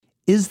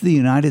Is the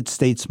United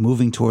States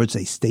moving towards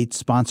a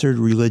state-sponsored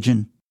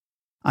religion?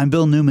 I'm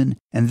Bill Newman,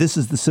 and this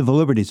is the Civil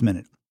Liberties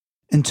Minute.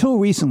 Until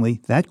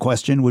recently, that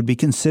question would be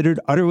considered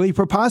utterly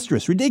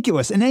preposterous,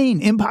 ridiculous, inane,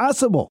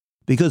 impossible,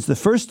 because the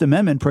First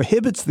Amendment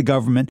prohibits the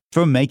government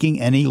from making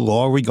any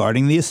law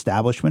regarding the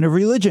establishment of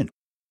religion.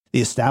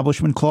 The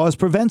Establishment Clause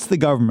prevents the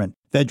government,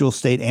 federal,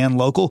 state, and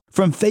local,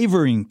 from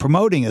favoring,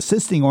 promoting,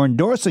 assisting, or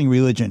endorsing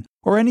religion,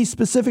 or any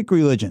specific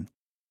religion.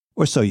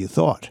 Or so you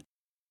thought.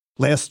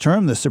 Last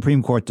term, the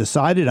Supreme Court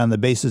decided on the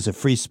basis of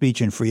free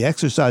speech and free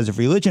exercise of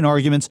religion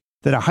arguments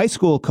that a high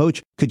school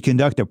coach could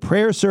conduct a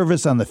prayer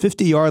service on the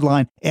 50-yard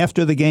line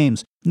after the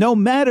games, no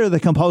matter the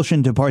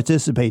compulsion to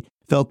participate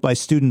felt by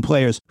student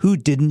players who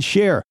didn't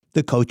share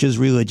the coach's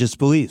religious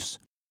beliefs.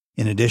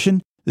 In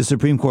addition, the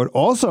Supreme Court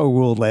also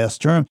ruled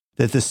last term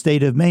that the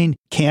state of Maine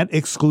can't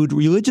exclude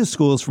religious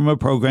schools from a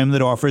program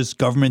that offers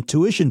government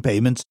tuition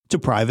payments to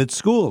private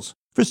schools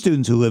for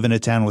students who live in a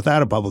town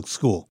without a public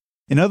school.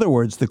 In other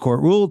words, the court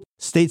ruled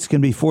states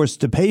can be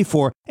forced to pay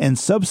for and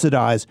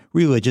subsidize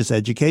religious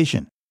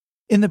education.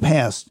 In the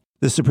past,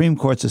 the Supreme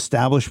Court's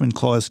Establishment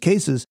Clause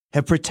cases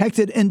have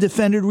protected and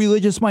defended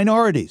religious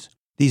minorities.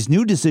 These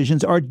new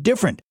decisions are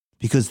different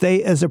because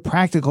they, as a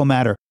practical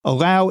matter,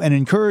 allow and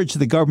encourage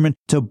the government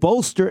to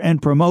bolster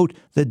and promote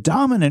the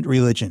dominant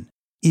religion,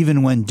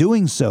 even when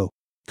doing so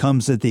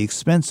comes at the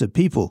expense of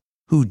people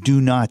who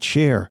do not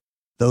share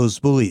those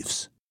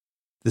beliefs.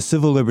 The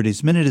Civil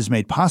Liberties Minute is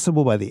made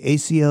possible by the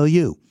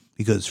ACLU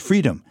because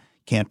freedom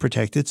can't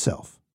protect itself.